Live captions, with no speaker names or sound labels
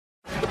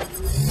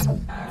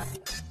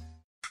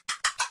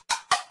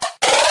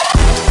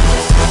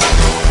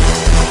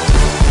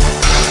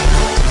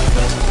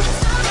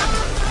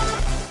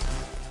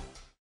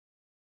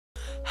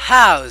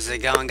How's it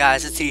going,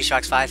 guys? It's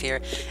TDCROX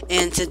here,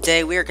 and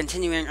today we are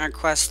continuing our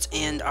quest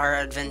and our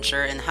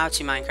adventure in How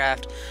to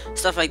Minecraft,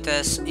 stuff like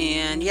this.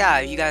 And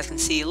yeah, you guys can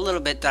see a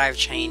little bit that I've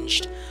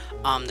changed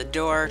the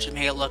door to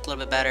make it look a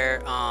little bit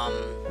better.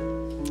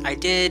 I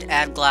did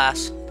add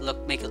glass,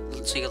 make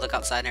it so you can look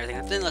outside and everything.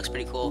 I think it looks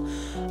pretty cool.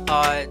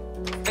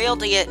 Failed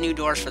to get new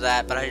doors for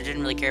that, but I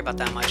didn't really care about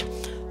that much.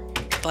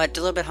 But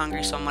a little bit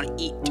hungry, so I'm gonna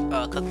eat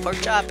cooked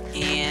pork chop,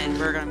 and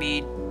we're gonna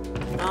be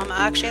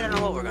actually, I don't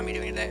know what we're going to be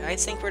doing today. I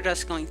think we're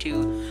just going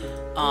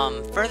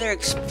to, further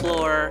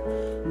explore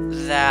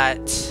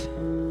that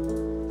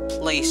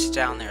place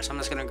down there. So I'm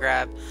just going to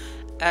grab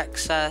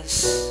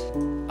excess,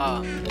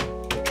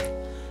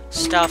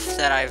 stuff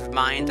that I've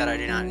mined that I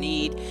do not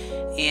need.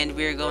 And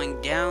we're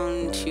going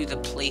down to the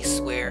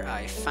place where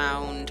I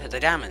found the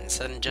diamonds.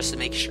 And just to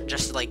make sure,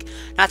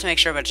 not to make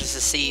sure, but just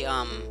to see,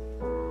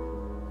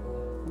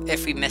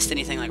 if we missed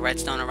anything like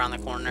redstone around the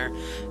corner,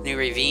 new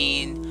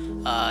ravine.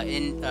 Not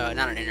an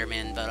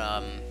Enderman, but,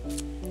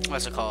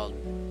 what's it called?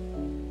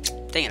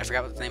 Dang it, I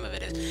forgot what the name of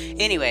it is.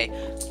 Anyway,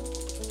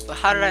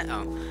 how did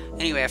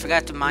anyway, I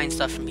forgot to mine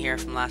stuff from here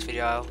from last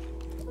video.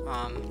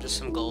 Just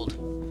some gold.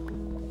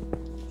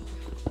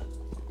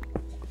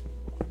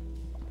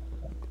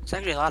 There's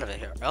actually a lot of it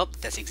here. Oh,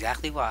 that's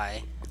exactly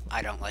why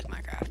I don't like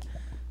Minecraft.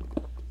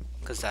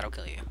 Because that'll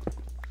kill you.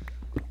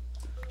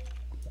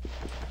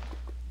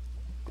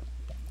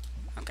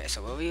 Okay,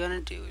 so what we're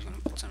gonna do is we're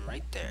gonna put some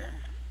right there.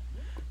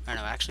 Or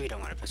no, actually we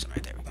don't want to put some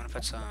right there. We're going to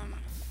put some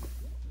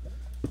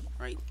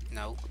right,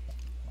 no.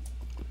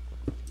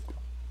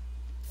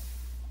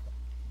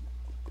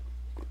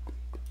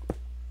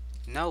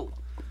 No!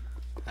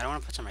 I don't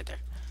want to put some right there.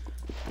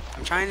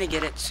 I'm trying to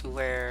get it to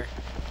where...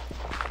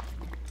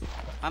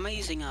 Why am I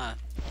using a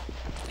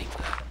thing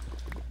for that?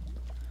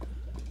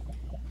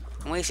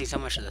 I'm wasting so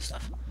much of this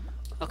stuff.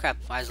 Oh crap,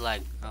 why is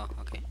lag? Oh,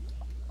 okay.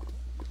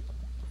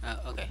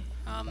 Okay,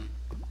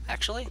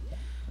 actually,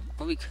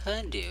 what we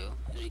could do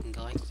is we can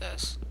go like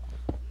this.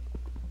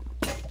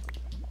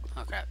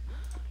 Oh crap.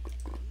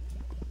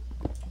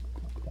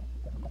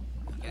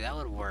 Okay, that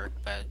would work,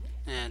 but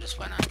just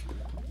why not?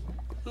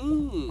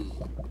 Ooh,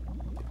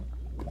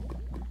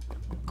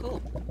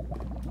 cool.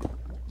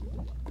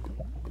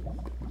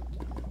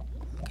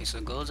 Okay, so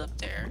the gold's up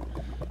there.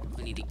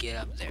 We need to get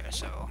up there,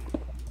 so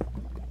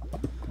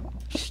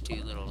just do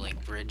a little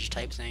like bridge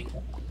type thing.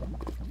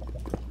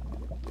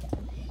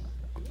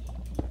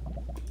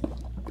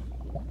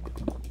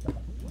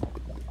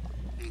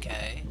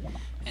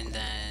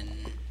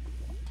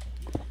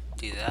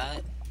 Do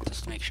that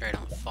just to make sure I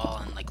don't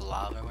fall in like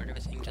lava or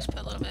everything. Just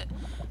put a little bit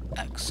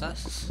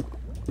excess.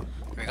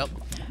 There we go.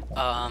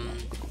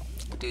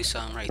 Do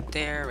some right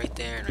there,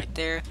 and right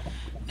there,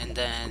 and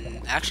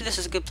then actually this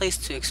is a good place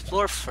to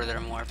explore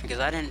furthermore because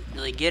I didn't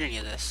really get any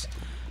of this.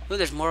 Ooh,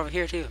 there's more over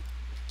here too.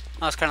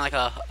 Oh, it's kind of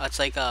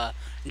like a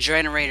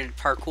generated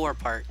parkour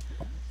part.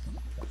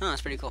 Oh,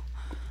 that's pretty cool.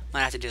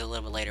 Might have to do it a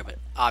little bit later, but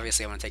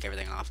obviously I want to take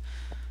everything off.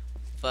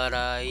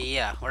 But,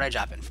 yeah, where'd I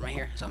drop in? From right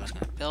here? So I'm just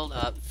gonna build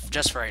up,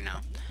 just for right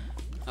now.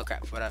 Oh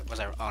crap, was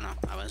I, oh no,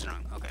 I was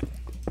wrong, okay.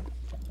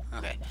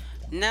 Okay,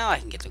 now I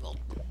can get the gold.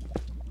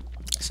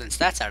 Since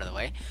that's out of the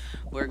way,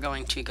 we're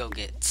going to go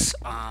get,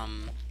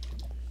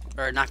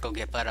 or not go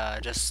get,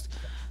 but, just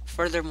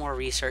furthermore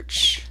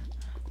research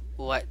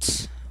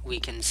what we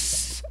can,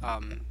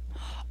 oh,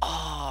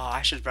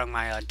 I should have brought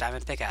my,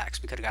 diamond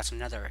pickaxe. We could have got some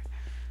nether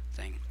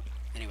thing.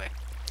 Anyway,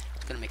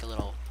 it's gonna make a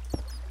little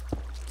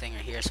thing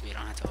right here so we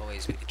don't have to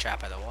always be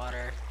trapped by the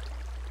water.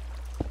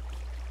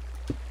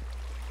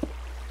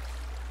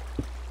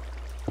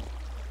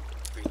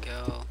 There we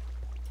go.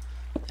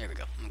 There we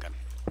go. Okay.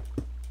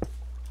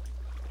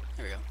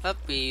 There we go. Up,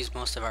 we used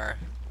most of our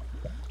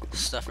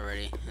stuff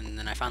already, and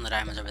then I found the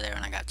diamonds over there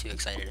and I got too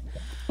excited.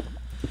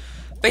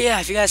 But yeah,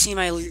 if you guys see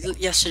my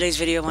yesterday's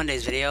video,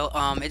 Monday's video,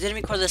 it didn't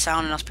record the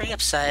sound and I was pretty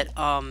upset.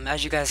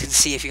 As you guys can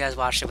see if you guys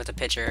watched it with the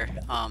picture,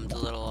 the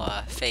little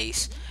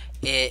face,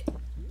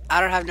 I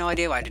don't have no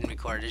idea why I didn't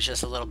record. It's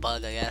just a little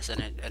bug, I guess, and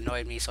it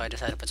annoyed me, so I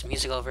decided to put some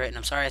music over it. And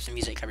I'm sorry if the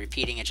music kept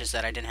repeating. It's just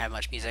that I didn't have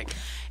much music,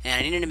 and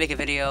I needed to make a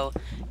video,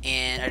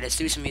 and I just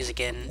threw some music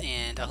in.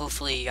 And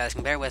hopefully you guys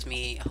can bear with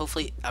me.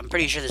 Hopefully, I'm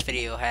pretty sure this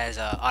video has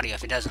audio.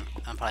 If it doesn't,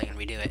 I'm probably gonna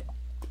redo it,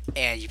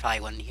 and you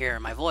probably wouldn't hear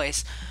my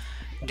voice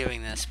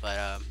doing this,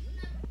 but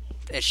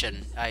it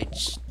shouldn't. I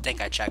just think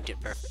I checked it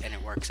and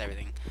it works.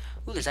 Everything.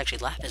 Ooh, there's actually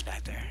lapis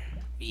back there.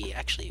 Yeah,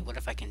 actually, what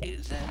if I can do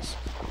this?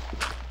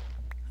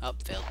 Oh,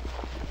 failed.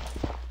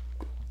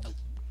 Nope.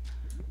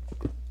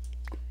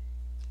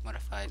 What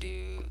if I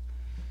do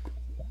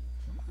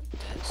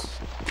this?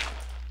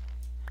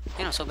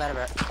 You know, so bad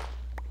about it.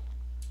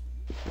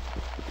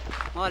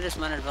 Well, I just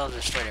might as well have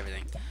destroyed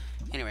everything.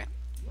 Anyway,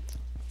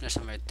 there's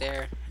some right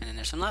there, and then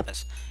there's some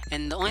lapis.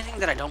 And the only thing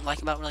that I don't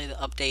like about really the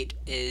update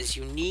is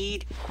you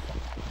need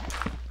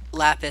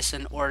lapis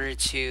in order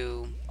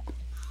to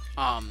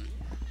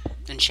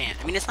enchant.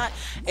 I mean, it's not.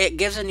 It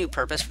gives a new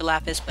purpose for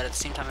lapis, but at the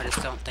same time, I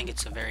just don't think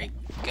it's a very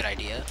good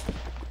idea.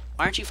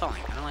 Why aren't you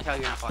falling? I don't like how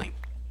you're not falling.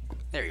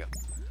 There you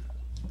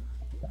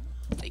go.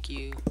 Take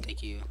you.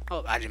 Take you.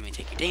 Oh, I didn't mean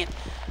to take you. Dang it.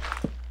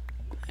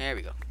 There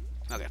we go.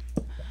 Okay.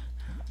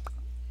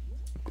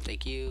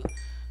 Take you.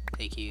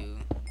 Take you.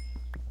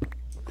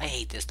 I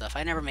hate this stuff.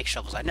 I never make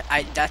shovels.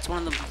 That's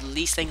one of the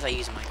least things I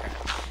use in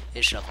Minecraft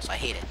is shovels. I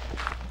hate it.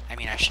 I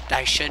mean,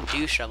 I should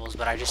do shovels,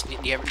 but I just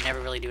never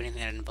really do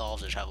anything that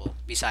involves a shovel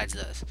besides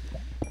this.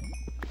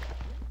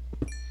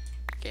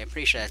 Okay, I'm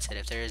pretty sure that's it.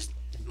 If there's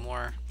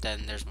more,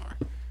 then there's more.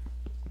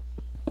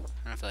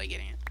 I don't feel like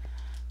getting it.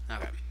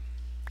 Okay.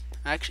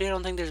 Actually, I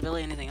don't think there's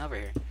really anything over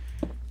here.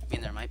 I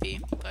mean, there might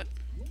be, but...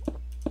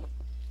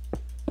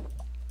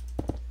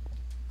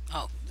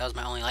 Oh, that was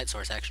my only light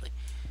source, actually.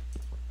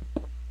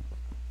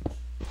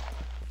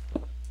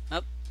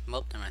 Oh,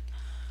 well, never mind.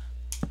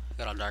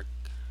 Got all dark.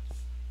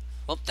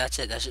 Well, that's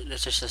it. That's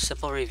just a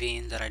simple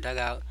ravine that I dug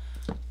out.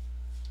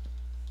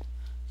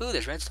 Ooh,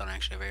 there's redstone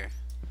actually over here.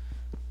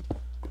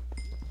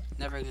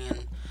 Never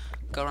can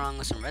go wrong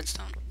with some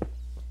redstone.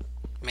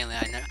 Mainly,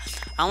 I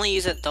only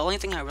use it. The only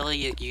thing I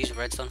really use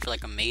redstone for,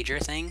 like a major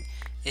thing,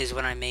 is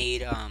when I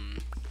made a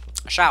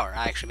shower.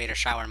 I actually made a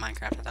shower in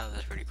Minecraft. I thought that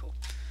was pretty cool.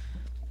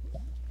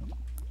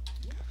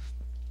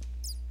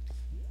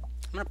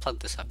 I'm gonna plug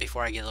this up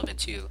before I get a little bit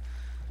too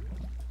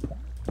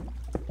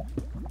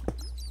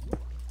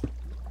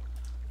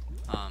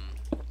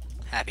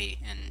happy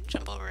and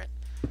jump over it.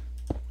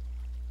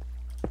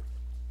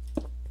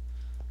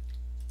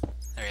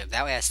 There we go.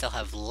 That way I still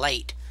have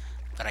light,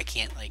 but I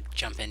can't like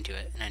jump into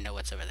it, and I know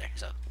what's over there.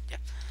 So yeah,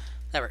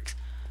 that works.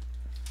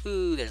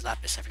 Ooh, there's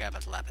lapis. I forgot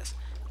about the lapis.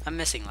 I'm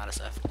missing a lot of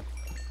stuff.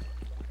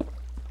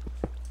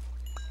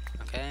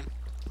 Okay.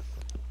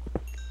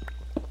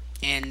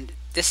 And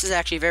this is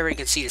actually a very, very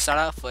good seed to start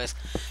off with.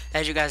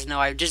 As you guys know,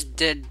 I just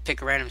did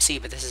pick a random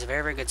seed, but this is a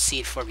very, very good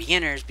seed for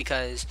beginners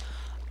because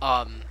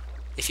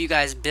if you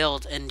guys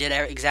built and did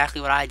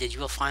exactly what I did, you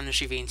will find this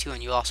ravine too,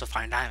 and you'll also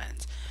find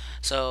diamonds.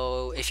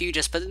 So if you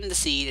just put in the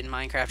seed in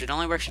Minecraft, it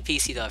only works for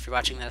PC though. If you're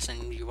watching this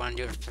and you want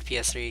to do it for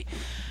PS3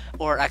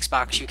 or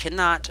Xbox, you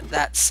cannot.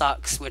 That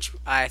sucks, which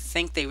I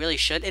think they really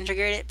should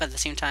integrate it, but at the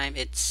same time,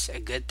 it's a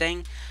good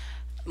thing,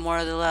 more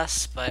or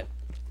less, but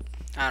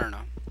I don't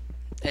know.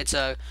 It's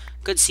a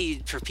good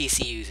seed for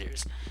PC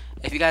users.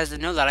 If you guys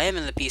didn't know that I am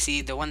in the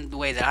PC, the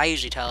way that I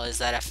usually tell is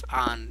that if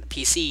on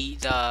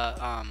PC,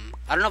 I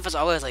don't know if it's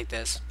always like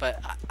this,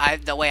 but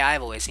the way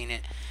I've always seen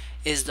it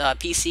is the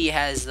PC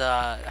has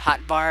the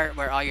hotbar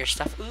where all your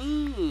stuff.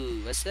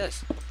 Ooh, what's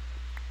this?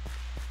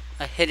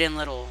 A hidden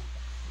little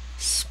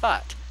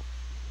spot.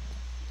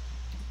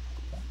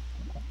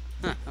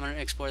 Huh, I'm gonna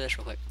explore this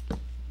real quick.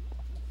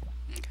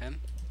 Okay.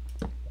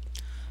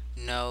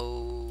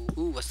 No.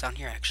 Ooh, what's down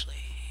here actually?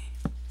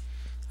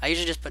 I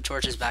usually just put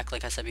torches back,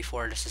 like I said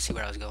before, just to see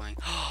where I was going.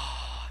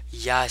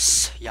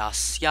 Yes,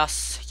 yes,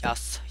 yes,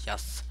 yes,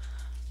 yes.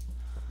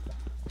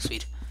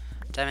 Sweet.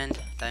 Diamond,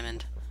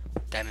 diamond,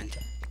 diamond,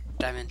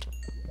 diamond.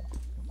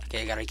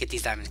 Okay, I gotta get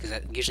these diamonds, because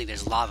usually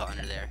there's lava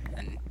under there,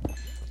 and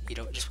you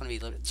don't just want to be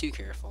a little bit too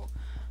careful.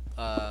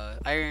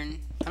 Iron.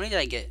 How many did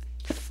I get?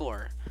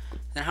 4.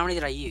 Then how many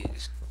did I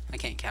use? I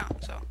can't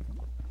count, so,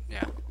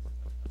 yeah.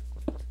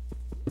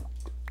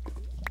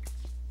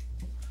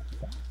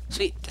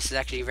 Sweet, this is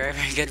actually a very,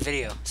 very good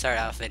video. Start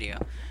off video.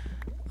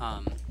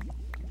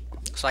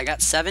 So I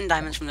got 7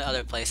 diamonds from the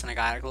other place, and I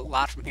got a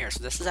lot from here.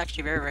 So this is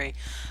actually a very, very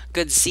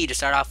good seed to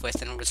start off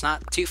with, and it's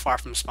not too far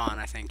from spawn,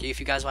 I think. If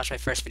you guys watch my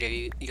first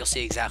video, you'll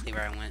see exactly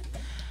where I went.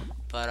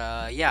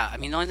 But, yeah, I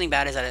mean, the only thing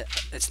bad is that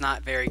it's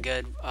not very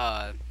good,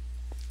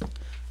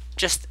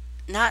 just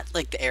not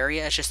like the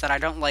area, it's just that I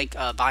don't like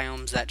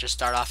biomes that just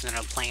start off in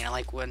a plain. I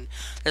like when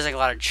there's like a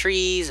lot of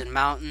trees and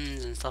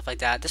mountains and stuff like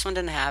that. This one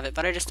didn't have it,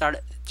 but I just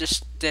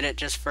did it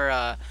just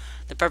for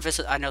the purpose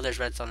of, I know there's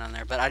redstone on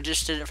there, but I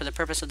just did it for the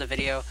purpose of the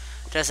video,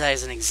 just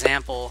as an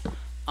example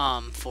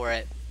for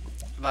it.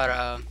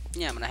 But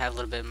yeah, I'm gonna have a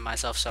little bit of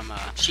myself some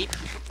sheep,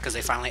 because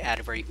they finally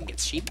added where you can get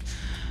sheep,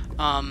 and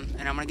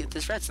I'm gonna get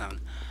this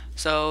redstone.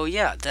 So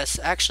yeah, this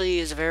actually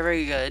is a very,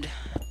 very good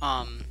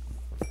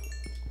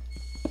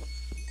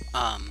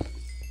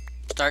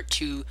start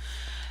to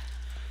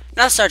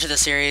the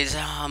series.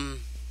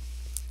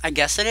 I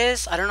guess it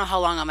is. I don't know how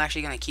long I'm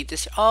actually gonna keep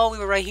this. Oh, we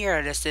were right here.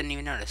 I just didn't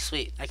even notice.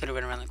 Sweet. I could have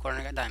been around the corner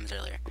and got diamonds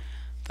earlier,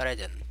 but I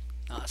didn't.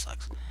 Oh, that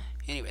sucks.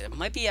 Anyway, there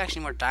might be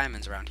actually more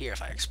diamonds around here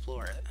if I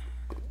explore it.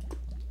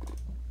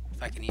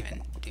 If I can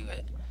even do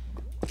it.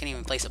 I can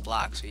even place a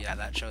block. So yeah,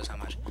 that shows how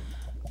much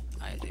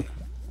I do.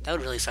 That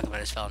would really suck if I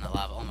just fell in the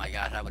lava. Oh my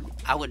god,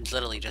 I would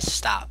literally just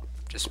stop.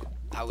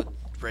 I would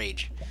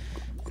rage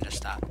and just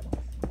stop.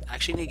 I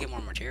actually need to get more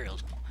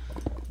materials.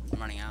 I'm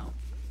running out.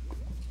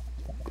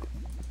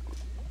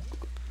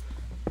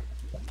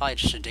 Probably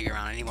just should dig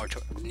around. I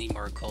need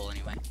more coal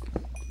anyway.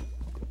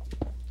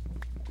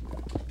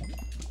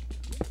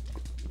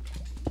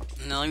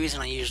 And the only reason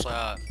I use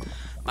my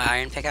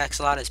iron pickaxe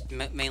a lot is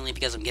mainly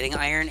because I'm getting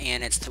iron,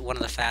 and it's one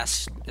of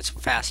the it's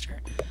faster.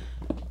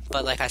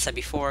 But like I said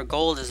before,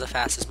 gold is the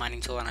fastest mining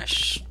tool, and I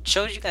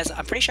showed you guys.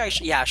 I'm pretty sure I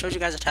showed you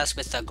guys a test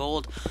with the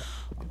gold,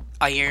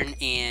 iron,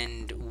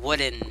 and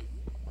wooden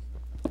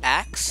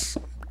axe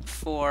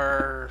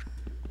for.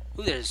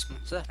 Ooh, there's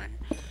what's that right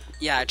here?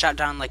 Yeah, I chopped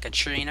down like a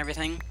tree and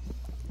everything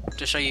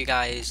to show you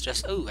guys.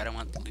 Just I don't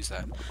want to lose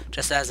that.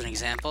 Just as an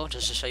example,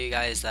 just to show you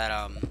guys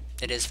that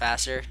it is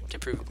faster to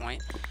prove a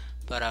point.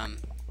 But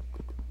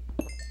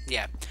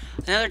yeah.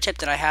 Another tip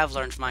that I have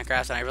learned from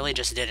Minecraft, and I really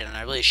just did it, and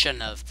I really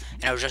shouldn't have,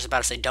 and I was just about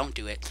to say don't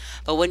do it.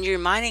 But when you're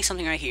mining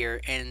something right here,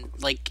 and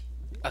like,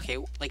 okay,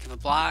 like if a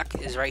block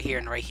is right here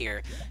and right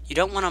here, you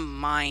don't want to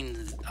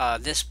mine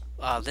this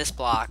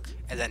block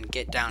and then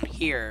get down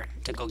here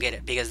to go get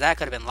it, because that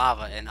could have been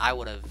lava, and I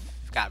would have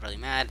got really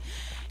mad.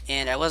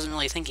 And I wasn't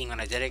really thinking when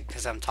I did it,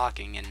 because I'm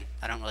talking, and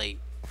I don't really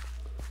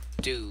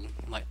do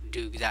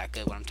that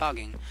good when I'm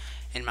talking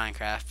in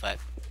Minecraft, but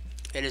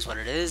it is what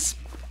it is.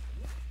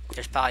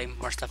 There's probably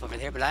more stuff over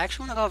there, but I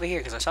actually want to go over here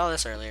because I saw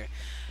this earlier,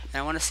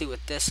 and I want to see what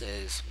this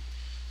is.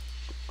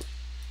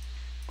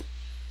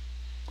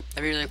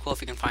 That'd be really cool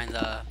if you can find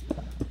the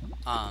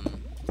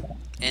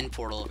end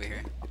portal over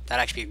here.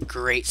 That'd actually be a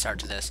great start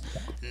to this,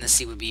 and the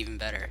sea would be even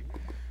better.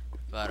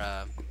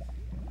 But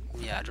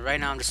yeah, right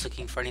now I'm just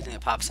looking for anything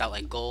that pops out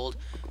like gold.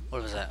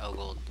 What was that? Oh,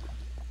 gold.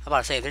 How about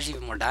to say, there's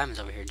even more diamonds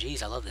over here.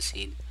 Jeez, I love the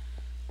seed.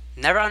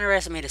 Never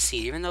underestimate a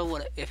seed, even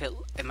though if it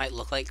might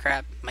look like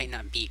crap, it might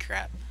not be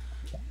crap.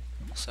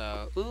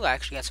 So, ooh, I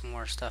actually got some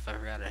more stuff I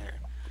forgot out here.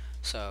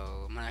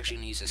 So, I'm actually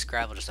going to use this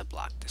gravel just to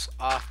block this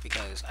off,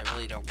 because I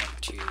really don't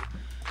want to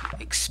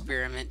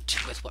experiment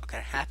with what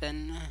could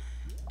happen.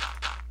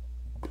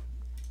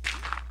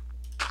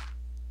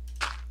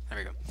 There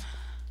we go.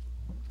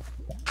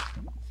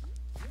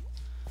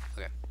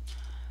 Okay.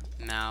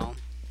 Now,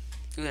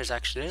 ooh, there's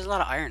a lot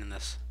of iron in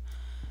this.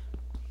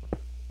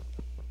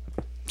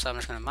 So I'm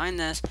just going to mine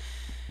this.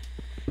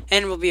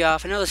 And we'll be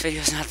off. I know this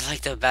video is not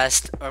like the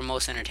best or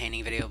most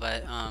entertaining video,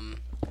 but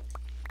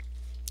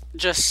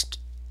just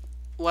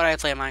what I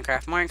play in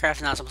Minecraft. Minecraft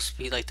is not supposed to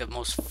be like the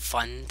most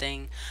fun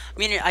thing. I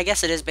mean, I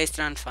guess it is based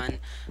on fun,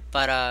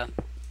 but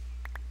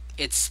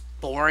it's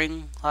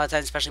boring a lot of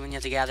times, especially when you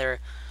have to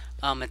gather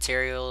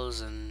materials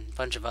and a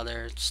bunch of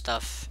other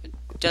stuff. It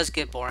does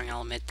get boring,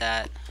 I'll admit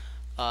that.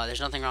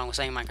 There's nothing wrong with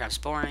saying Minecraft's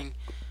boring,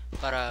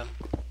 but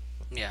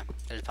yeah,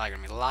 there's probably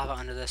gonna be lava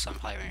under this, so I'm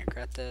probably gonna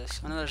regret this.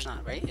 Oh no, there's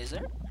not, right? Is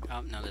there?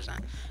 Oh, no, there's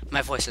not.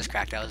 My voice is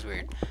cracked, that was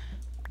weird.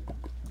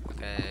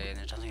 Okay, and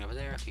there's nothing over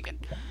there. Okay,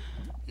 good.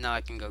 Now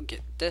I can go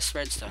get this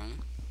redstone.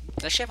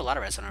 I actually have a lot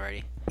of redstone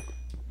already.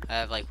 I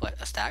have like, what,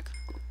 a stack?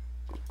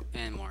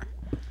 And more.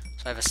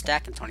 So I have a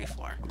stack and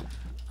 24.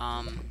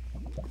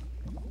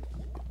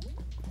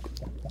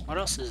 What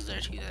else is there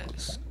to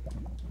this?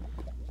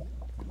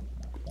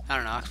 I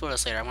don't know, I'll explore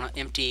this later. I want to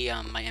empty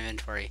my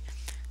inventory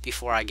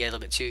before I get a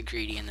little bit too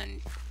greedy and then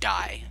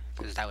die,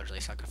 because that would really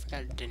suck. I forgot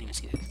I didn't even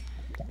see this.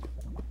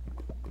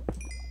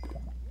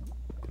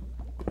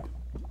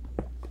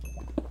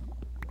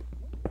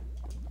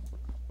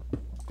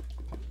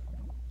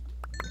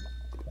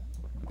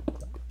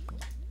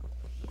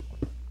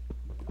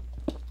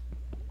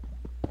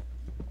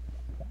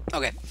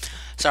 Okay,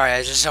 sorry,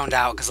 I just zoned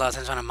out because a lot of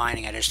times when I'm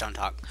mining, I just don't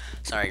talk.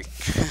 Sorry.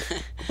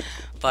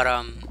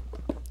 But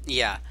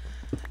yeah.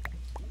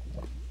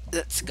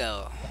 Let's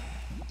go.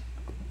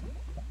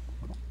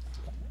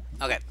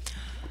 Okay,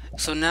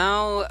 so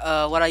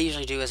now what I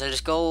usually do is I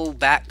just go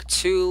back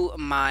to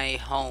my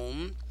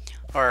home,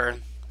 or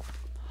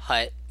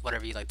hut,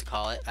 whatever you like to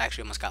call it. I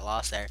actually almost got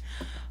lost there.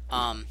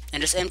 And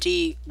just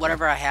empty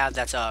whatever I have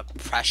that's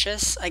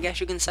precious, I guess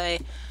you can say.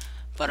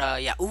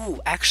 But yeah, ooh,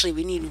 actually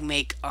we need to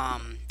make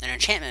an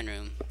enchantment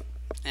room.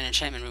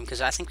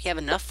 Because I think we have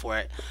enough for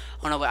it.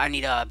 Oh no, but I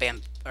need not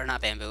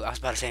bamboo. I was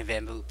about to say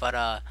bamboo,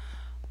 but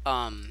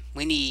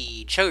we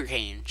need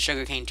sugarcane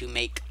to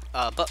make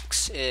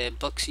books.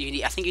 Books.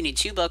 I think you need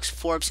 2 books,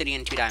 4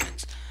 obsidian, 2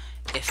 diamonds,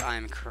 if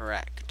I'm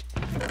correct.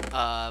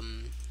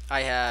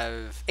 I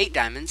have 8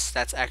 diamonds.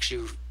 That's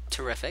actually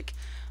terrific.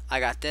 I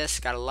got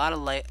this. Got a lot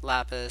of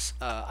lapis,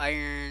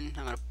 iron.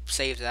 I'm gonna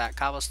save that.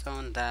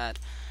 Cobblestone. That.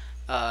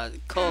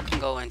 Coal can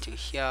go into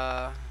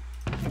here.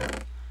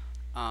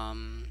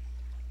 I'm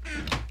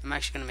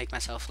actually gonna make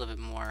myself a little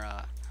bit more.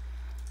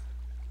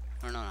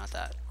 Or no, not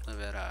that. A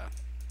little bit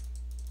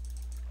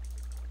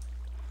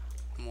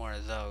more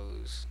of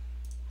those.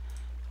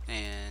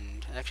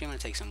 And actually, I'm gonna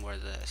take some more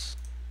of this,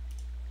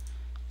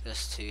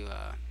 just to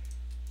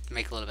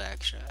make a little bit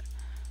extra.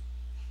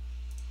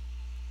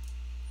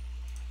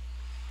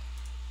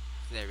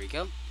 There we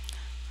go.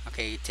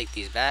 Okay, take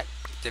these back.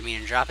 Didn't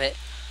mean to drop it.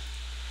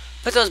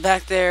 Put those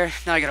back there.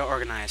 Now I gotta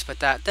organize. Put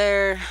that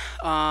there.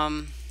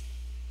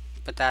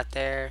 Put that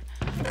there.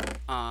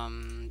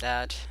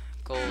 That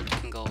gold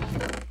can go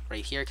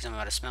right here because I'm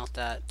about to smelt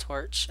that.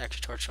 Torch.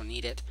 Extra torch, will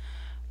need it.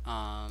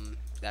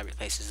 That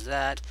replaces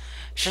that.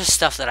 It's just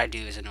stuff that I do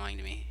is annoying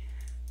to me.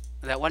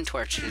 That one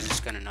torch is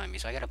just gonna annoy me,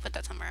 so I gotta put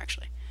that somewhere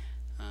actually.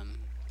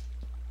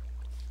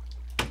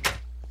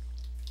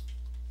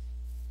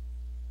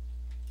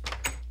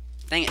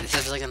 Dang it, this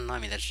is really gonna annoy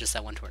me. That's just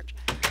that one torch.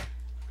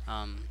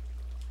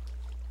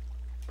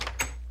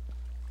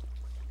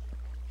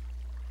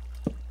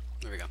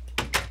 There we go.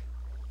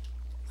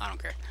 I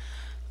don't care.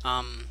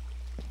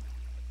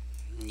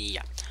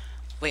 Yeah.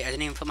 Wait, I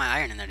didn't even put my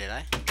iron in there, did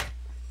I?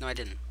 No, I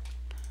didn't.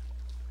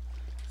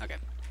 Okay.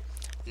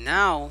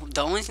 Now,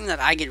 the only thing that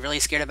I get really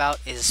scared about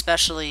is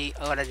especially...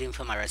 Oh, I didn't even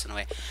put my redstone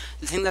away.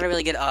 The thing that I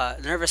really get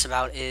nervous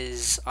about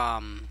is,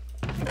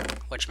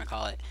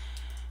 whatchamacallit.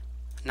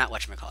 Not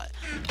whatchamacallit.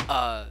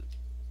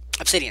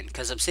 Obsidian,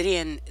 because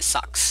obsidian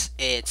sucks.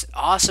 It's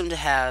awesome to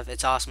have,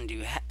 it's awesome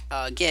to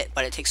get,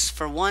 but it takes,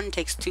 for one,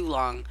 takes too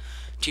long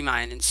to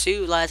mine, and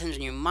two, a lot of times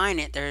when you mine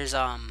it, there's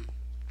lava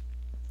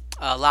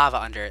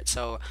under it.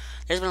 So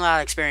there's been a lot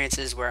of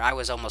experiences where I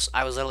was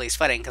literally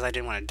sweating because I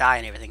didn't want to die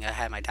and everything. I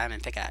had my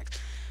diamond pickaxe,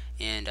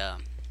 and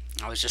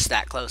I was just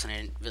that close, and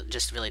I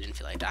just really didn't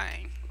feel like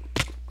dying.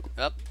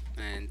 Up,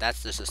 and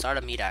that's just the start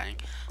of me dying.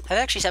 I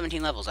have actually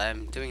 17 levels.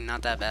 I'm doing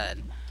not that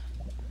bad,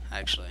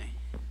 actually.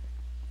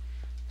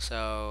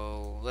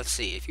 So let's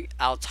see.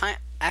 I'll just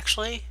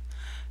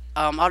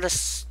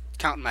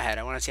count in my head.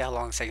 I want to see how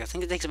long it takes. I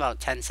think it takes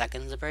about 10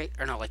 seconds to break,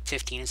 or no, like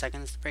 15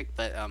 seconds to break.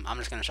 But I'm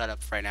just gonna shut up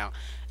right now.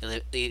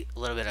 Eat a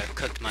little bit of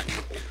cooked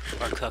mutton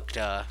or cooked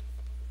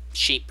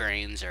sheep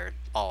brains or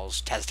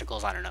balls,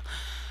 testicles. I don't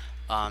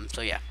know.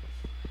 So yeah.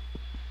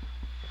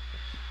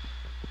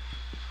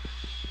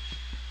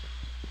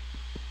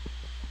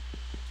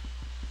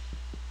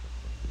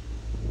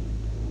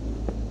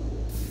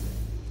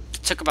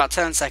 Took about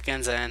 10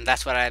 seconds, and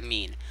that's what I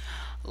mean.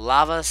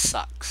 Lava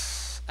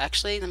sucks.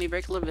 Actually, let me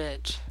break a little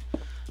bit.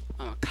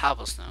 Oh,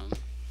 cobblestone.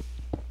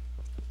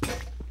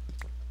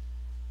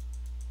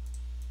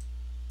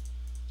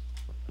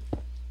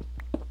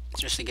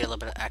 Just to get a little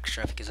bit of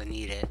extra because I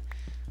need it.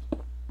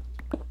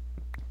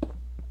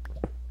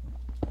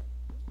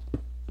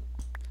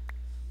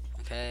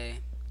 Okay.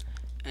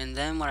 And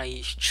then what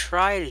I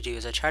try to do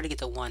is I try to get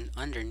the one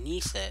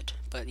underneath it,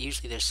 but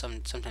usually there's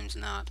sometimes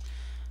not.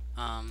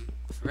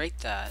 Break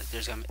that.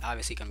 There's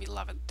obviously gonna be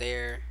lava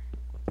there.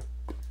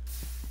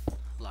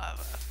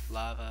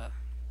 Lava.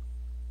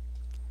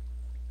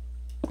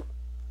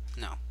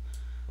 No.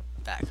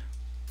 Back.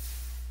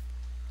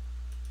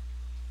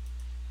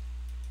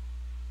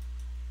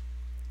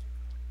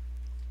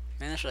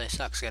 Man, this really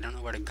sucks. I don't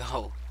know where to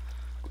go.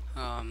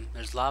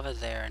 There's lava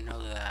there. I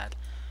know that.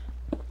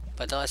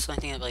 But that's the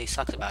only thing that really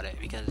sucks about it,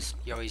 because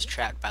you're always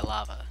trapped by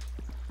lava.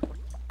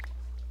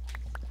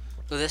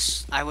 So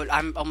this,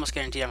 I'm almost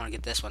guaranteed I'm gonna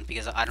get this one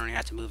because I don't even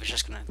have to move. It's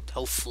just gonna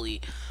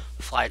hopefully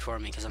fly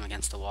toward me because I'm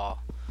against the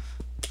wall.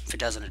 If it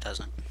doesn't, it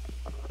doesn't.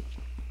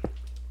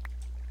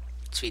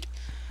 Sweet.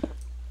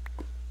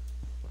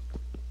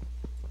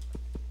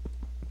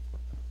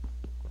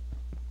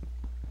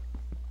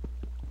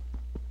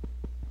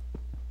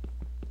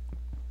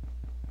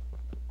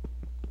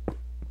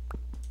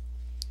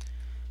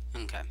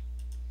 Okay.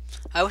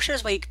 I wish there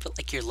was a way you could put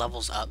like your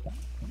levels up.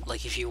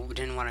 Like if you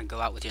didn't want to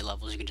go out with your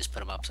levels, you could just put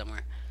them up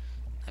somewhere.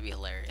 That'd be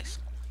hilarious.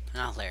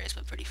 Not hilarious,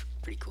 but pretty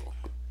cool.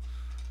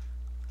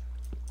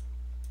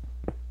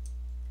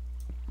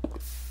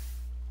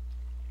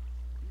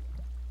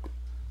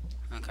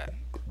 Okay.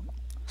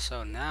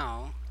 So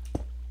now,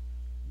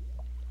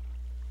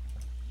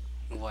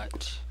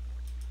 what?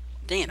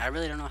 Dang it! I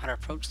really don't know how to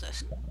approach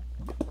this.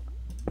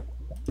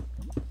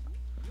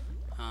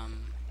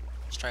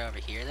 Let's try over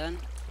here then.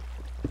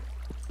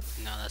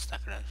 No, that's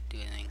not gonna do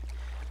anything.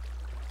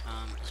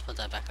 Let's put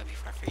that back up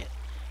before I forget.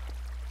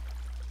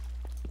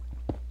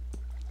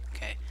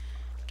 Okay.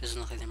 Doesn't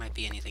look like there might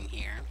be anything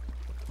here.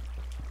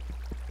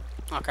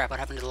 Oh crap, what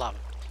happened to the lava?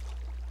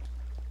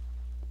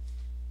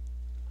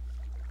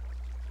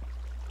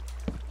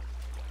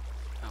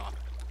 Oh well.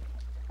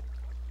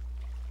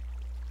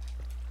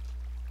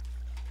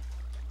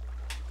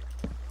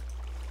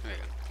 There we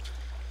go.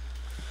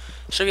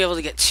 Should be able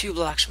to get 2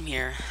 blocks from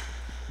here.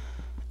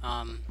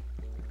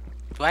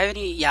 Do I have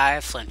any? Yeah, I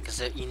have flint, because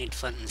you need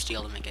flint and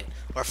steel to make it.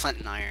 Or flint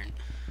and iron.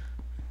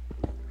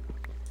 So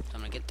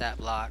I'm gonna get that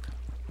block.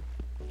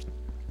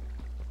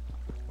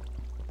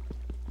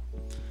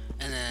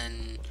 And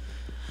then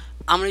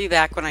I'm gonna be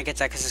back when I get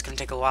that, because it's gonna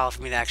take a while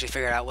for me to actually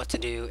figure out what to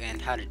do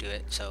and how to do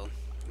it. So,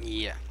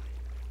 yeah.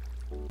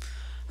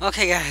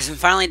 Okay, guys, I'm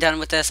finally done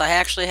with this. I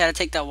actually had to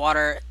take that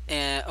water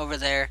over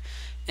there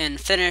and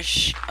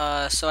finish.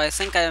 So I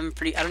think I'm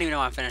pretty. I don't even know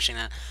why I'm finishing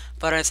that,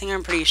 but I think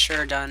I'm pretty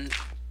sure done.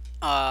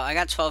 I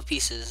got 12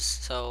 pieces,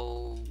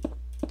 so...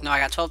 No, I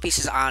got 12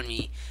 pieces on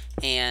me,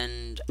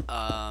 and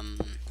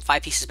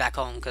 5 pieces back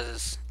home,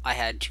 because I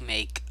had to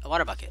make a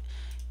water bucket.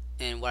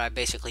 And what I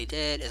basically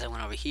did is I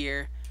went over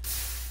here,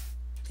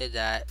 did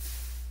that,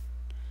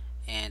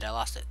 and I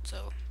lost it.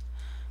 So,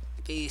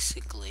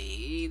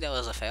 basically, that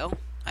was a fail.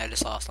 I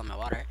just lost all my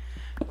water,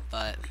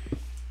 but...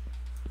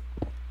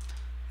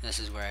 This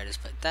is where I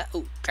just put that.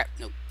 Oh, crap,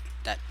 nope,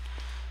 that.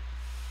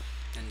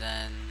 And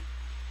then...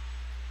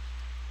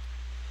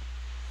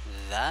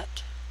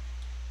 that.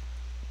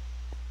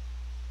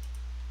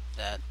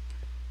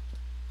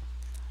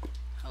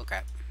 Oh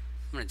crap.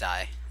 I'm gonna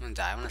die. I'm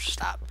gonna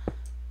stop.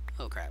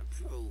 Oh crap.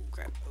 Oh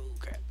crap. Oh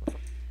crap.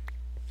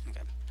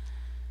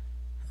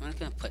 I'm just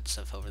gonna put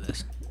stuff over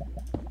this.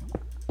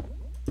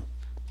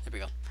 There we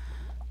go.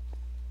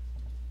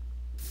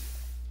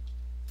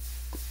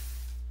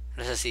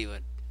 Let's see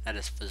what I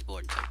just was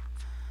bored.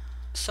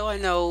 So I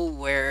know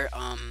where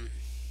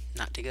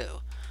not to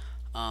go.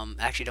 I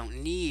actually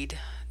don't need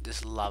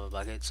this lava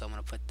bucket, so I'm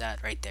gonna put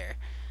that right there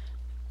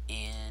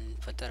and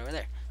put that over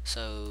there.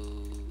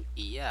 So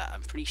yeah,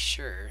 I'm pretty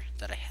sure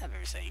that I have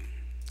everything.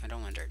 I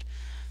don't want dirt.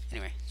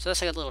 Anyway, so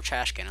that's like a little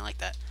trash can. I like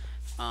that.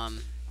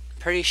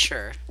 Pretty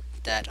sure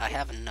that I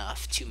have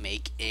enough to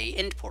make a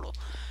end portal.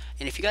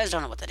 And if you guys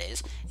don't know what that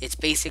is, it's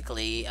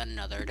basically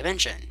another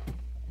dimension.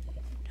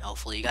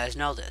 Hopefully you guys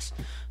know this.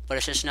 But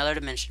it's just another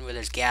dimension where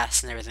there's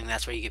gas and everything.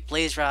 That's where you get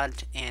blaze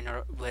rod, and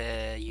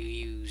where you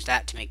use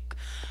that to make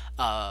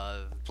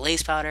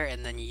blaze powder,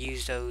 and then you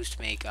use those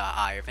to make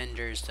eye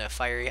vendors, the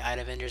fiery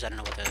eye vendors. I don't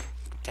know what the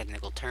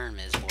technical term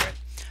is for it,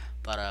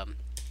 but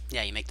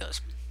yeah, you make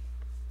those.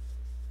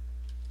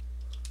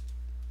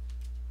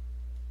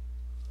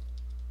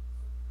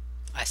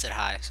 I said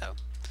hi, so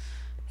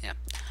yeah.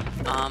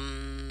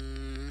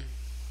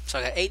 So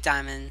I got 8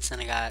 diamonds, and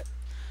I got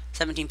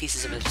 17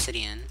 pieces of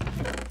obsidian.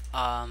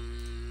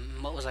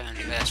 What was I gonna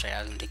do? That's right, I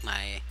was gonna take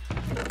my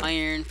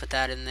iron, put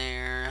that in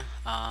there,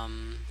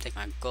 take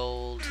my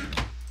gold,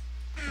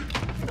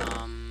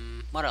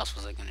 what else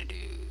was I gonna do?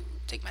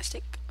 Take my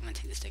stick? I'm gonna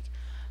take the stick,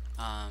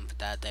 put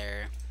that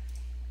there.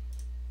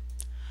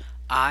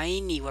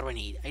 What do I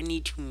need? I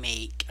need to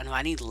make, no,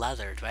 I need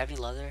leather. Do I have any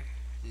leather?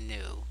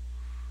 No.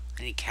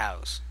 I need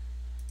cows.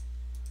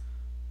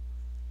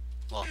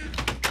 Well,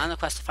 I'm on the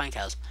quest to find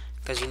cows,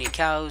 because you need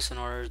cows in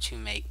order to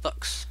make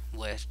books,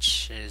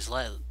 which is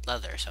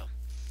leather, so.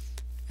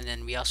 And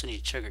then we also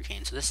need sugar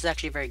cane, so this is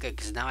actually very good,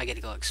 because now I get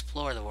to go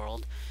explore the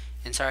world.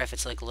 And sorry if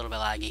it's like a little bit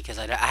laggy, because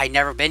I've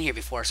never been here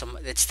before, so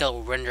it's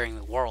still rendering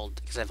the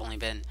world, because I've only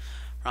been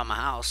around my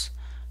house.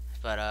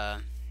 But, yeah,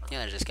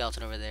 there's a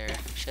skeleton over there.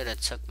 Should have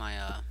took my,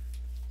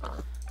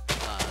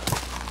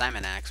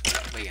 diamond axe.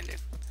 What are you gonna do?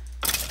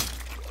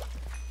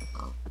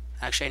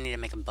 Actually, I need to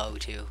make a bow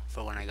too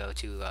for when I go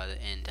to the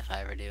end, if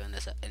I ever do in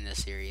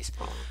this series,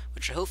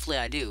 which hopefully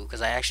I do,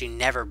 because I actually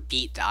never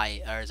beat the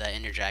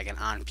Ender Dragon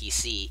on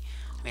PC.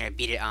 I mean, I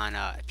beat it on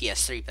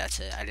PS3, but that's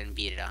it. I didn't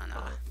beat it on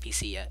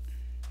PC yet.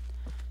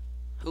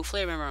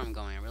 Hopefully, I remember where I'm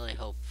going. I really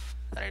hope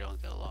that I don't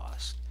get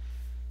lost.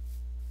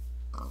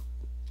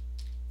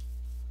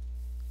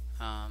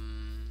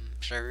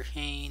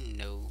 Sugarcane?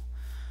 No.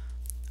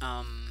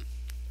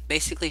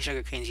 Basically,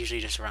 sugarcane's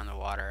usually just around the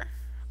water.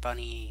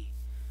 Bunny.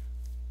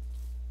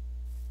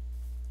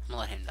 I'm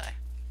gonna let him die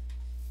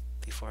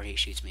before he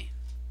shoots me.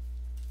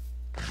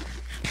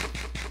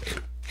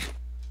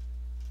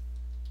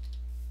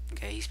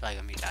 Okay, he's probably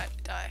gonna be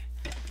die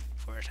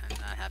before the time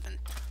that happened.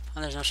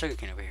 Oh, there's no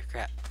sugarcane over here.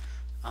 Crap.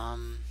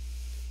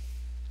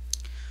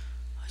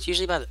 It's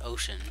usually by the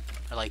ocean,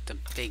 or like the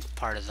big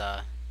part of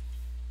the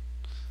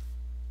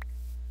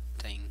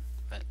thing.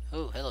 But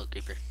oh, hello,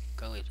 creeper.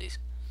 Go away, please.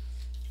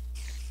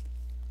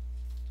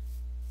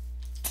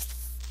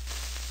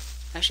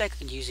 Actually, I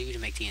could use you to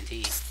make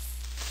TNT.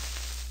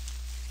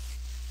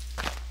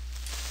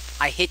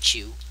 I hit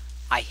you.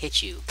 I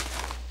hit you.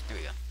 There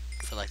we go.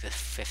 For like the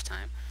 5th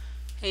time.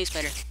 Hey,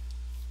 spider.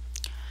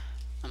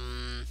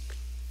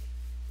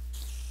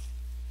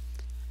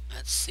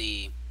 Let's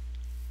see.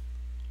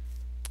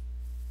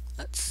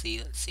 Let's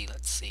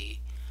see.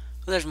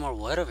 Oh, there's more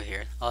wood over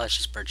here. Oh, that's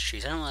just birch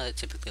trees. I don't really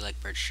typically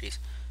like birch trees.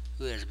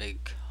 Ooh, there's a big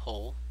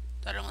hole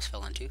that I almost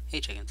fell into.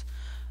 Hey, chickens.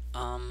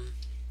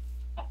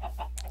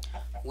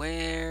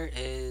 Where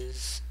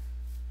is...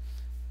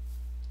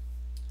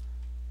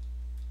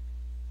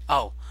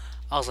 Oh,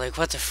 I was like,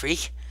 what the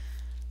freak?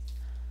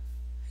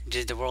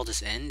 Did the world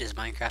just end? Is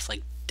Minecraft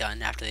like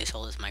done after they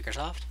sold it to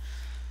Microsoft?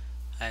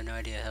 I have no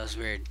idea. That was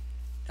weird.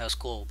 That was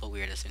cool, but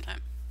weird at the same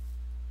time.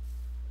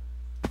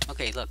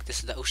 Okay, look, this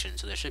is the ocean,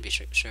 so there should be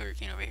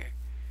sugarcane over here.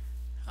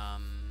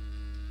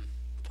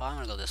 Probably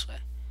gonna go this way.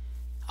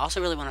 I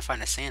also really want to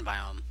find a sand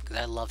biome, because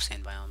I love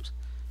sand biomes.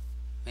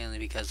 Mainly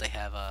because they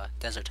have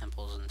desert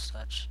temples and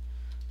such.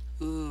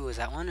 Ooh, is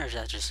that one, or is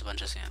that just a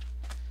bunch of sand?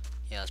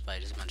 Yeah, that's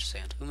probably just a bunch of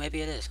sand. Ooh,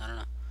 maybe it is. I don't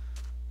know.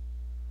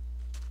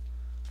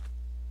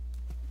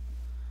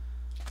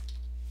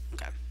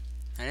 Okay.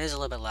 It is a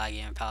little bit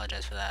laggy. I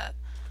apologize for that.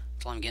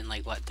 So I'm getting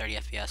like, what, 30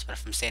 FPS, but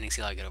if I'm standing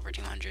still, I get over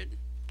 200.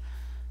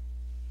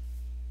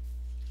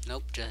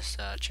 Nope, just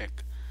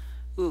trick.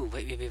 Ooh,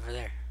 wait, maybe over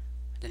there.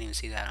 Didn't even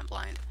see that. I'm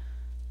blind.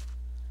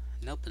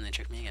 Nope, and they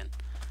tricked me again.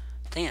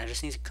 Dang it, I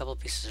just need a couple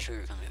pieces of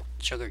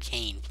sugar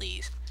cane,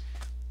 please.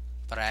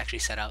 But I actually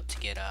set out to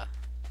get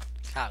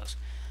cows.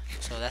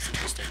 So that's a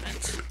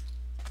disturbance.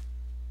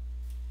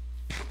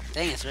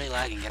 Dang, it's really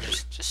lagging. I gotta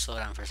just slow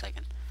down for a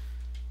second.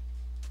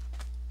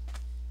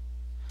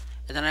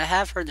 And then I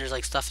have heard there's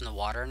like stuff in the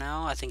water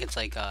now. I think it's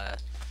like a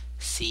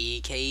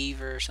sea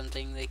cave or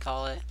something they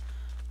call it.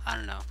 I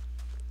don't know.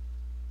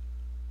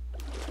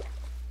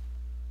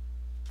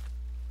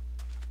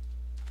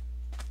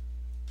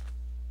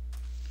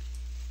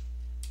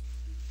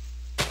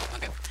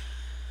 Okay.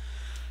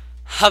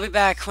 I'll be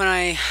back when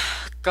I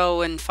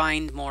go and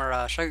find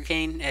more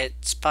sugarcane.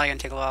 It's probably gonna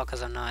take a while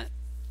because I'm not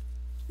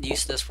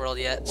used to this world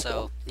yet.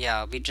 So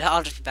yeah,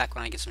 I'll just be back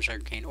when I get some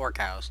sugarcane or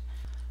cows.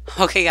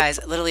 Okay, guys.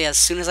 Literally, as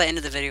soon as I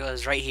ended the video, I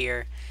was right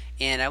here,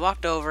 and I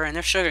walked over, and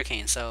there's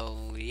sugarcane.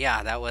 So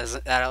yeah, that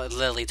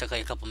literally took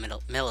like a couple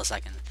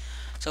milliseconds.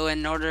 So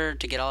in order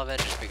to get all of it,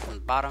 just break it from the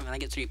bottom, and I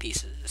get 3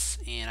 pieces,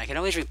 and I can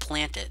always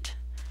replant it.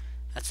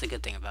 That's the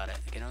good thing about it.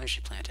 I can always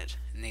replant it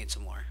and need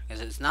some more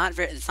because it's not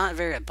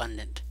very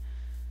abundant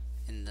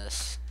in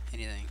this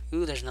anything.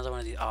 Ooh, there's another one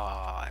of these. Oh,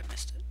 I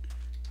missed it.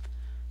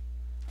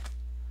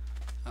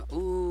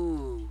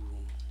 Ooh,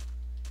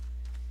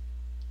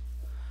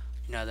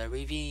 another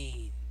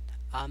ravine.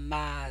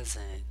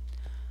 Amazing.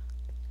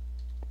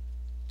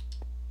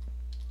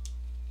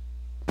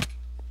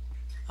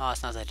 Oh,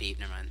 it's not that deep.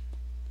 Never mind.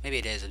 Maybe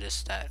it is. It's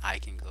just that I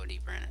can go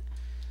deeper in it.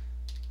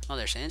 Oh,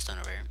 there's sandstone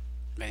over here.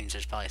 That means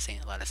there's probably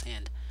a lot of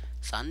sand.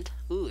 Sand?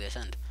 Ooh, there's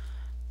sand.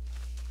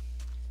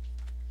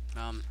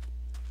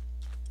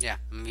 Yeah,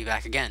 I'm gonna be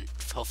back again.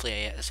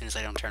 Hopefully, as soon as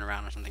I don't turn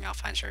around or something, I'll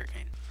find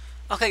sugarcane.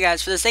 Okay,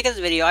 guys, for the sake of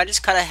the video, I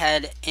just cut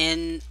ahead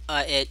in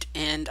it,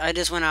 and I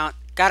just went out,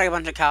 got a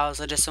bunch of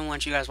cows. I just don't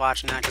want you guys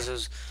watching that because it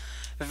was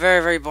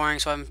very, very boring,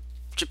 so I'm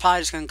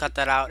probably just gonna cut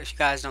that out. If you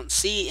guys don't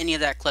see any of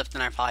that clip,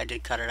 then I probably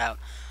did cut it out,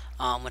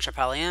 which I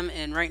probably am.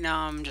 And right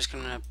now, I'm just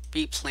gonna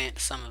replant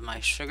some of my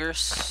sugar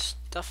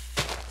stuff.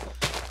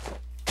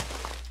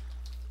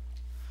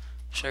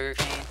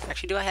 Sugarcane.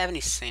 Actually, do I have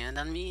any sand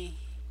on me?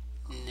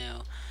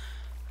 No.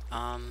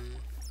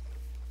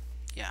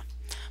 Yeah.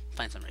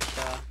 Plant some right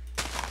here.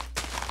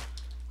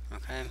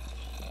 Okay.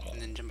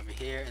 And then jump over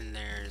here, and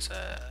there's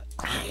a...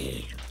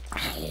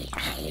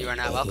 You are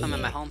not welcome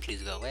in my home,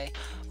 please go away.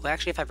 Well,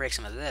 actually, if I break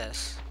some of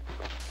this,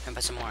 and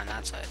put some more on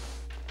that side.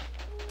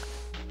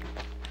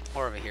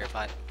 Or over here,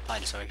 probably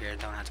just over here,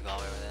 don't have to go all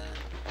the way over there.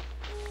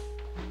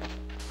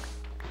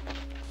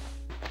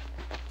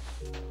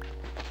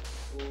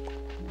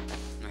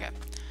 Okay.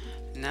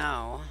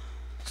 Now,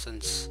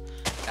 since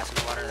that's in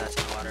the water, that's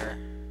in the water.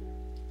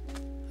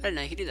 I didn't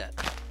know you could do that.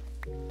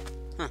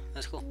 Huh,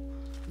 that's cool.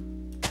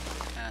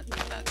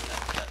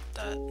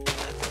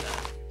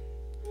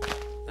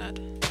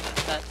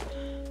 That.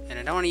 And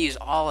I don't want to use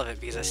all of it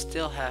because I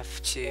still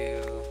have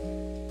to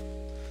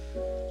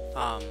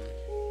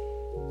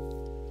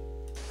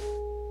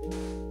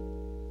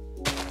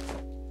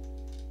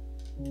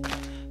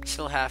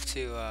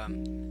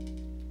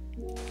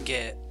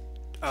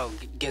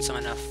get some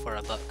enough for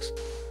a books.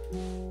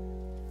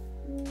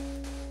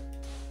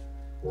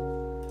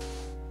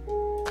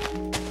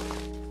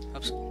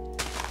 Oops.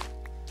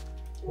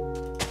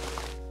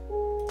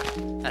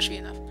 That should be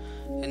enough.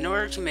 In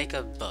order to make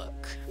a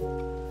book,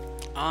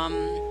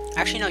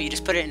 actually no, you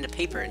just put it into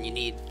paper and you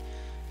need,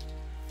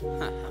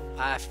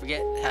 I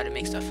forget how to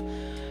make stuff.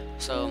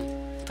 So,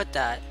 put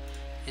that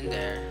in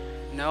there.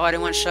 No, I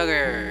didn't want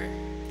sugar.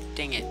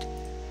 Dang it.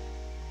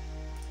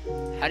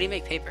 How do you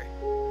make paper?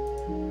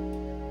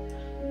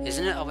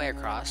 Isn't it all the way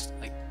across?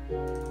 Like,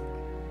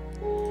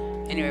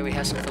 anyway, we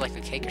have some for like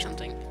a cake or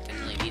something.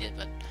 Didn't really need it,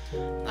 but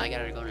now I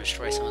gotta go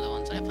destroy some of the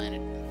ones that I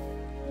planted.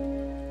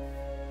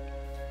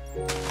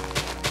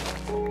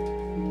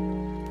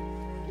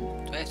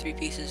 Do I have 3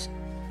 pieces?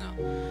 No,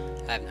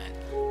 I have 9.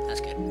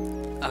 That's good.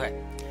 Okay.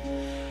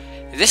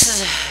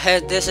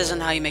 This isn't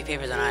how you make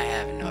paper, then I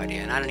have no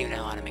idea, and I don't even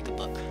know how to make a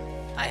book.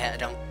 I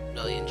don't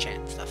really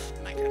enchant stuff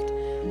in Minecraft.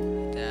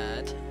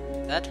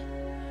 That?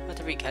 What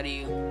the freak? How do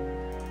you?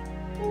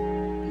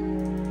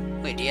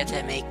 Wait, do you have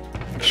to make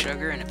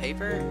sugar in a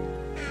paper?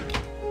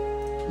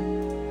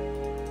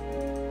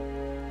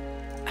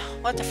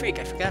 What the freak?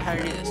 I forgot how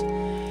to do this.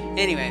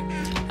 Anyway,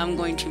 I'm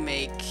going to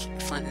make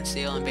flint and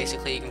steel, and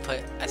basically you can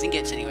put, I think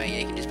it's anyway, yeah,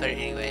 you can just put it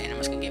anyway, and I'm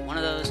just going to get one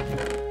of those,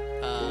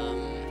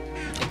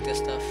 take this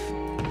stuff,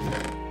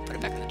 put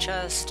it back in the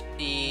chest,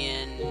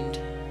 and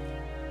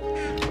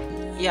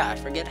yeah, I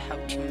forget how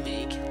to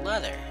make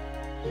leather.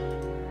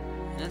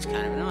 That's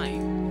kind of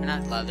annoying. Or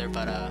not leather,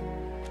 but,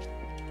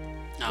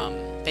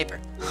 paper.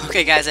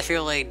 Okay, guys, I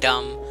feel really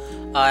dumb.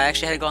 I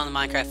actually had to go on the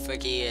Minecraft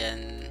wiki,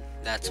 and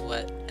that's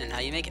how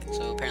you make it.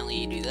 So apparently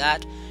you do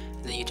that,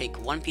 and then you take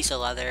 1 piece of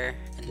leather,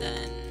 and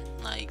then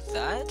like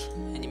that,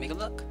 and you make a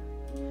book.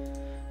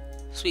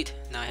 Sweet.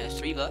 Now I have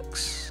 3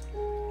 books,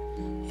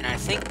 and I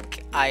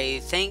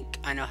think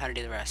I know how to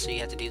do the rest. So you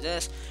have to do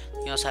this.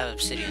 You also have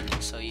obsidian.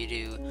 So you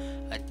do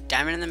a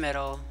diamond in the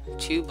middle,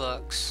 2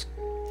 books,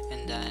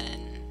 and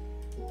then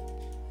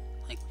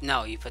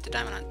no, you put the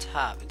diamond on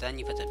top, then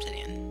you put the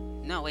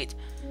obsidian. No, wait.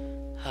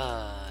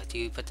 Do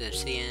you put the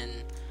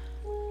obsidian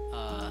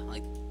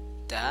like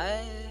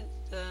that?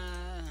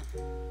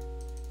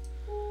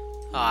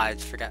 Oh, I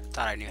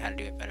thought I knew how to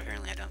do it, but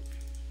apparently I don't.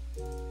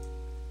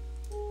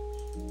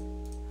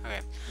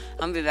 Okay, I'm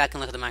gonna be back and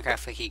look at the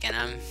Minecraft wiki again.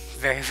 I'm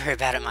very, very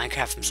bad at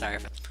Minecraft, I'm sorry.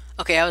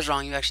 Okay, I was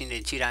wrong. You actually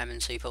needed 2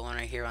 diamonds, so you put one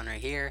right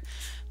here.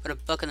 Put a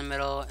book in the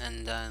middle,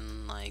 and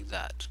then like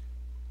that.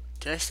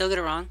 Did I still get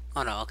it wrong?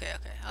 Oh no, okay.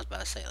 I was about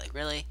to say, like,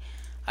 really?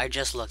 I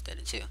just looked at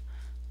it too.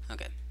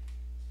 Okay.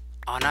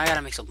 Oh, now I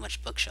gotta make so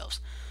much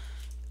bookshelves.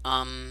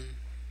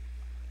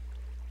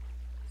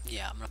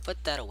 Yeah, I'm gonna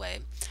put that away.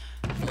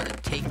 I'm gonna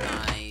take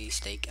my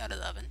steak out of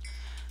the oven.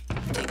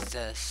 Take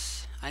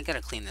this. I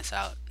gotta clean this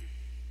out.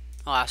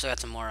 Oh, I also got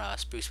some more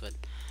spruce wood.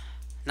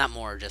 Not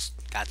more, just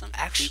got some.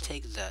 Actually,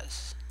 take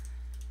this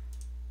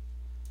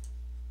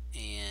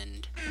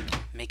and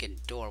make a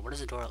door. What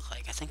does a door look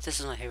like? I think this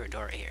is my favorite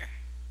door right here.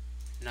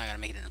 Now I gotta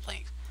make it into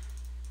planks.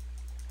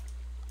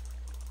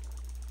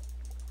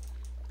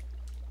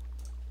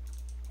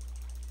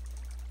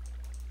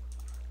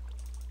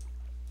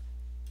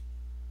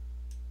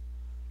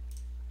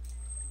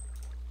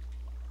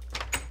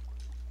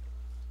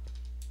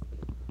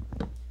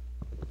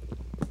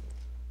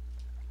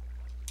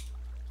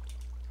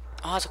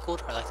 Oh, that's a cool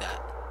door. I like that.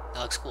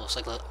 That looks cool. It's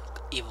like a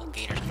evil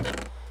gate or something.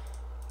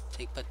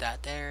 Put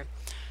that there.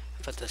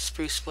 Put the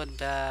spruce wood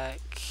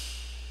back.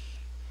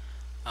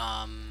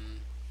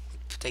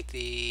 Take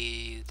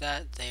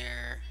that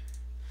there,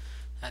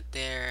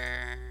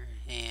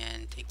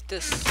 and take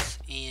this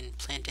and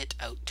plant it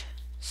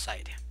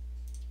outside.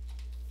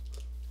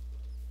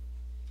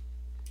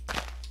 Do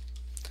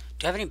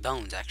I have any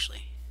bones,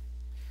 actually?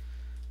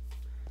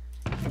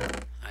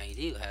 I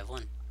do have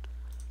one.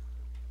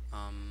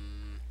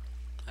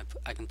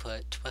 I can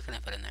put, what can I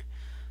put in there?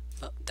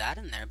 Put that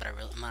in there, but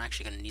I'm not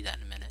actually going to need that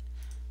in a minute.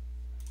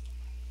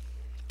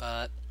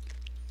 But,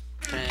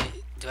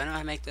 do I know how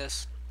to make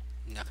this?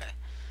 Okay,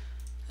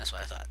 that's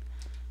what I thought.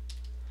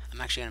 I'm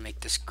actually going to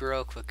make this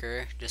grow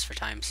quicker, just for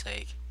time's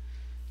sake.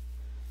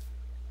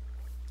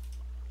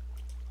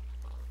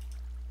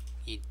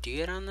 You do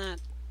it on that?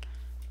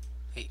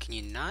 Wait, can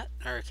you not?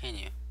 Or can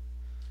you?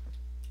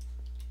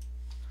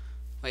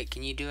 Wait,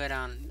 can you do it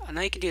on... I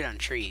know you can do it on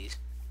trees.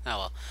 Oh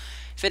well.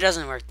 If it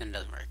doesn't work, then it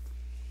doesn't work.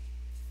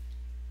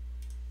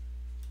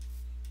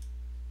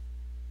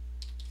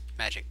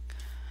 Magic.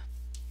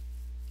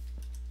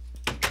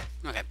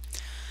 Okay.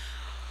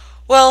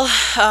 Well,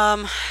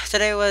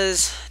 today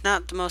was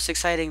not the most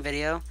exciting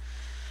video,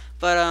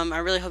 but I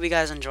really hope you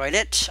guys enjoyed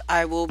it.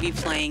 I will be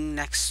playing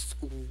next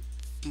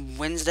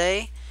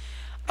Wednesday,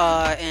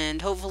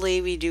 and hopefully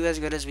we do as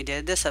good as we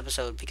did this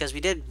episode, because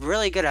we did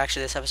really good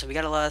actually this episode. We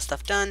got a lot of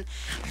stuff done,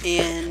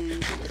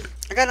 and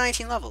I got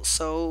 19 levels,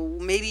 so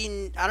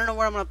maybe, I don't know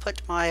where I'm gonna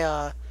put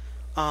my,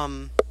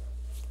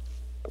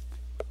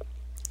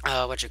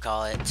 what you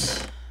call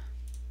it,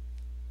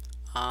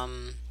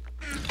 man,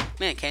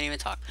 can't even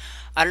talk.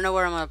 I don't know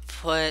where I'm gonna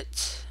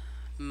put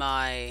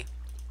my,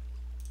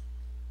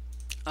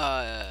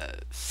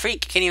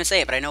 freak, can't even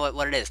say it, but I know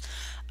what it is.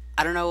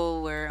 I don't know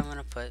where I'm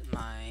gonna put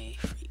my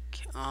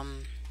freak,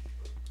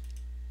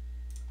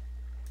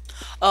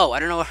 oh, I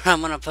don't know where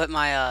I'm gonna put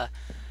my,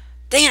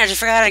 dang it, I just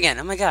forgot again,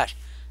 oh my gosh.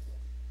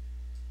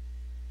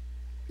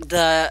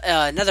 The,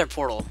 nether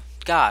portal.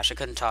 Gosh, I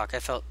couldn't talk, I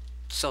felt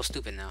so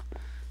stupid now.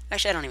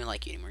 Actually, I don't even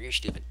like you anymore, you're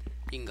stupid.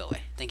 You can go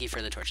away. Thank you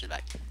for the torch in the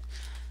back.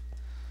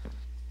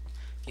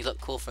 You look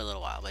cool for a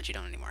little while, but you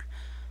don't anymore.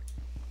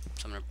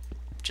 So I'm gonna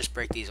just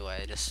break these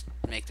away, just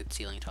make the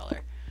ceiling taller.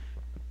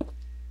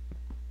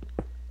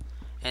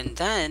 And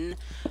then,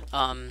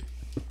 I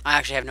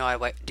actually have no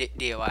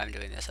idea why I'm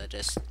doing this, I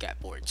just got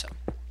bored, so,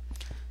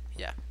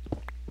 yeah.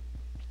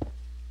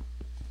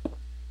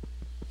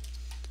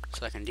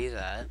 So I can do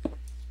that.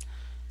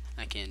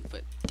 I can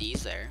put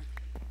these there.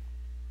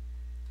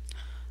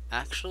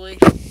 Actually,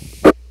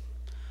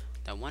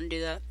 I want to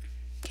do that.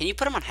 Can you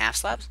put them on half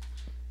slabs?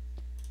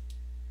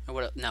 Or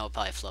what? No, it'll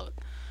probably float.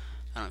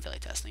 I don't feel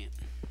like testing it.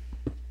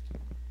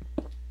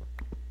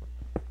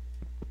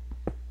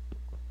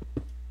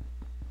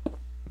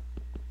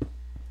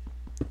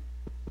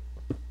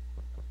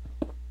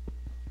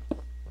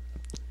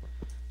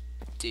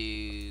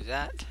 Do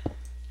that.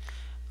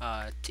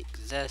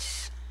 Take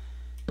this.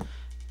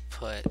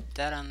 Put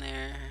that on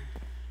there.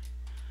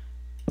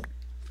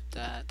 Put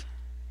that.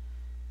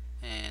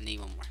 And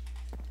need one more.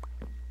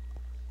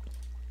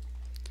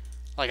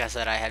 Like I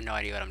said, I have no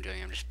idea what I'm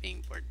doing. I'm just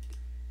being bored.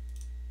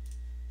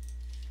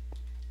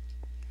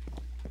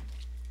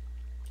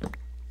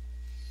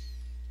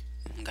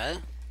 Okay.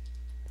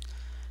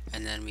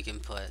 And then we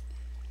can put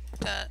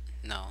that.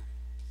 No.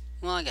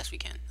 Well, I guess we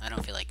can. I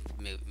don't feel like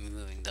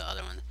moving the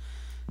other one.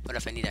 But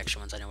if I need extra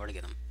ones, I know where to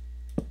get them.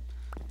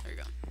 There we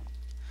go.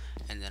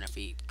 And then if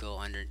we go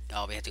under...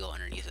 Oh, we have to go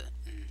underneath it.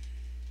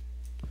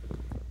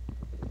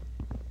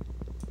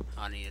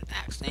 I need an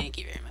axe. Thank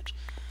you very much.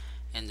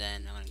 And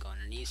then I'm going to go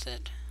underneath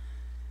it.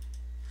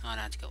 Oh, I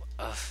have to go...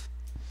 Ugh.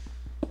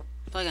 Probably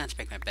going to have to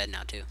break my bed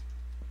now, too.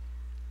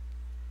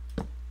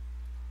 Did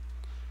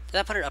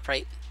I put it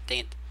upright? Dang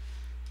it.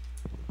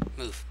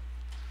 Move.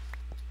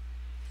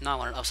 No, I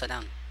want it upside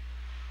down.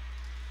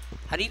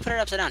 How do you put it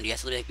upside down? Do you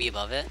have to like, be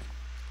above it?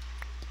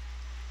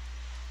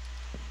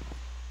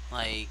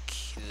 Like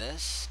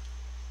this?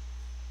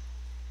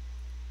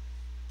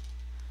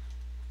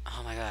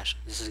 Oh my gosh,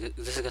 this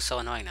is so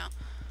annoying now.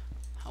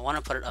 I want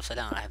to put it upside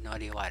down. I have no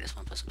idea why. I just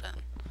want to put it down.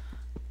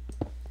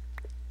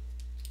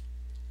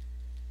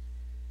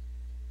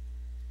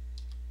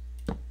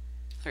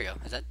 There we go.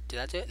 Did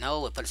that do it?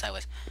 No, it put it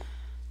sideways.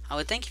 I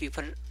would think if you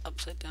put it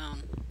upside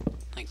down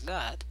like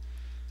that.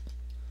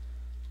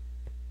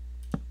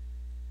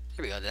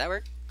 Here we go. Did that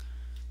work?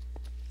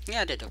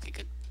 Yeah, it did. Okay,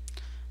 good.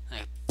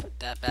 I put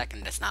that back,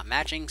 and it's not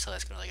matching, so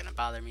that's really gonna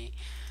bother me.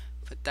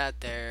 Put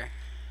that there,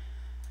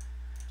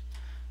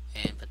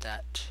 and put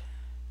that,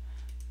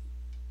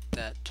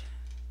 and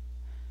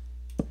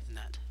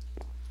that.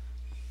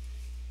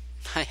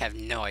 I have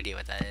no idea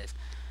what that is.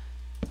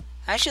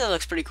 Actually, that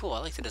looks pretty cool. I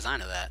like the design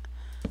of that.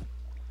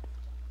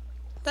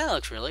 That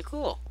looks really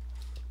cool.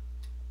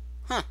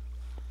 Huh.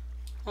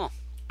 Oh.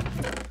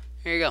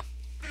 Here you go.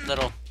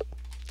 Little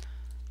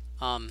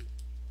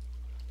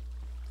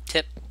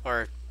tip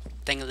or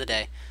thing of the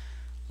day.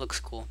 Looks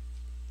cool.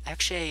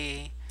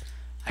 Actually,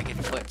 I could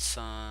put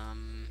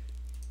some...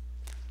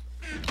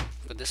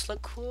 Would this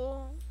look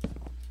cool?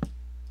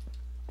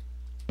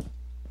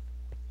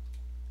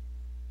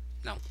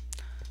 No.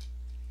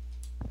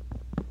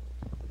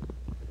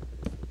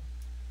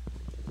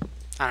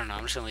 I don't know.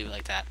 I'm just gonna leave it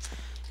like that.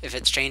 If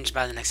it's changed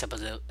by the next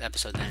episode,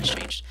 then it's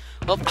changed.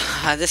 Well,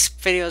 this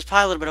video is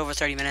probably a little bit over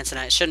 30 minutes,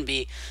 and it shouldn't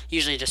be.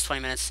 Usually just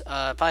 20 minutes.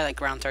 Probably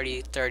like around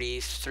 30,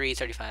 33,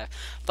 35.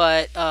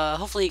 But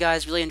hopefully you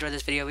guys really enjoyed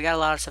this video. We got a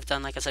lot of stuff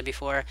done, like I said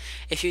before.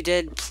 If you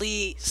did,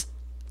 please,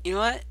 you know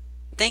what?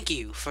 Thank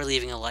you for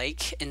leaving a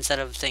like instead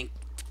of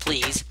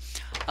please.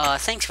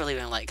 Thanks for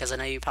leaving a like, because I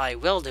know you probably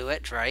will do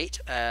it, right?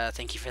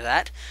 Thank you for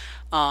that.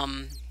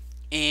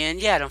 And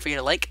yeah, don't forget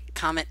to like,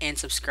 comment, and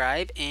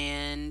subscribe.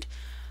 And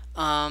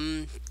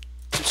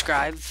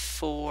subscribe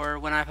for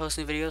when I post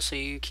new videos so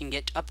you can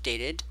get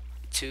updated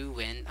to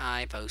when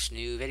I post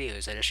new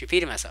videos. I just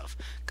repeated myself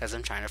because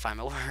I'm trying to find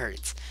my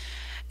words.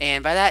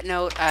 And by that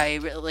note, I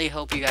really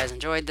hope you guys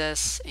enjoyed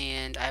this,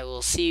 and I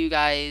will see you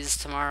guys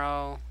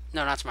tomorrow.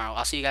 No, not tomorrow.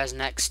 I'll see you guys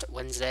next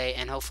Wednesday,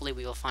 and hopefully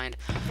we will find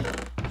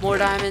more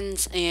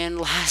diamonds.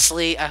 And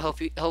lastly,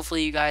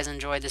 hopefully you guys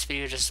enjoyed this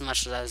video just as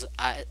much as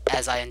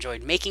I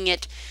enjoyed making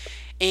it.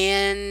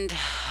 And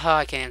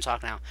I can't even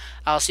talk now.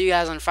 I'll see you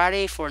guys on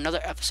Friday for another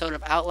episode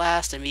of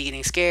Outlast and me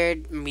getting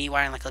scared, me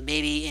whining like a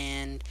baby,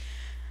 and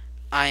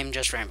I'm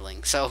just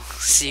rambling. So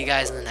see you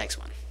guys in the next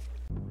one.